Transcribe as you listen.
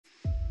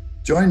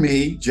Join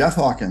me, Jeff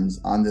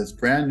Hawkins, on this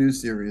brand new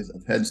series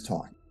of Heads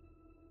Talk.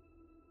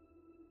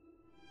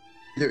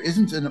 There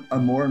isn't a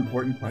more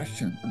important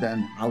question than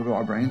how do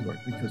our brains work,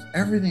 because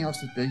everything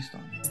else is based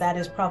on it. That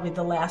is probably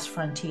the last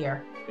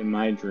frontier. In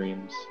my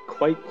dreams,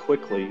 quite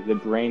quickly, the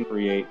brain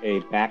create a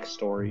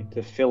backstory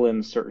to fill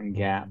in certain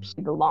gaps.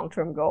 The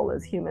long-term goal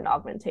is human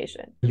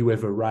augmentation. You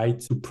have a right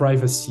to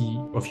privacy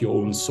of your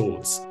own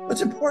thoughts.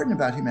 What's important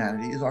about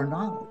humanity is our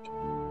knowledge.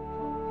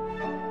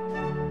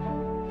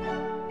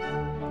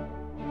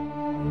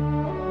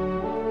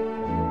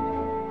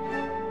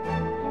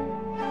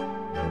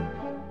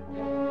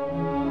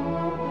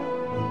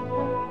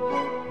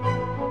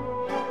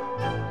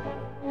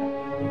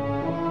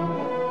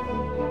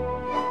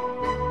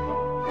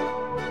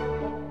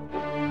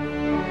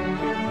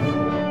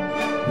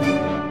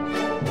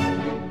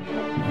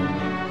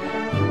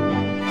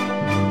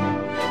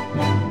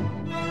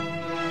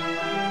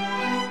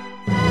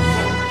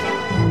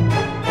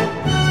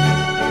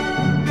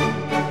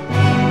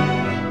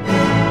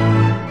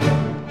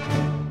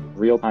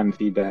 Real-time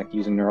feedback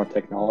using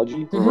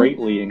neurotechnology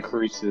greatly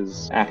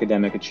increases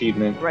academic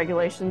achievement.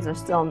 Regulations are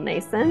still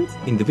nascent.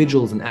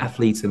 Individuals and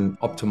athletes and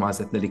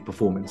optimize athletic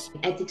performance.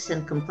 Ethics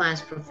and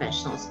compliance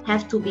professionals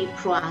have to be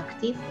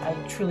proactive. I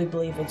truly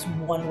believe it's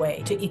one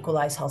way to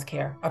equalize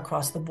healthcare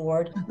across the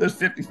board. There's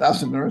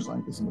 50,000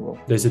 neuroscientists in the world.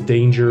 There's a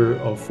danger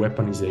of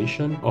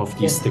weaponization of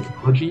these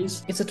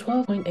technologies. It's a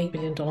 $12.8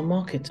 billion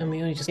market, and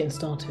we're only just getting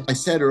started. I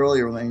said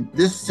earlier, Elaine,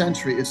 this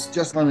century is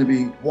just going to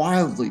be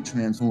wildly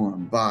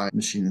transformed by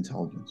machine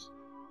intelligence.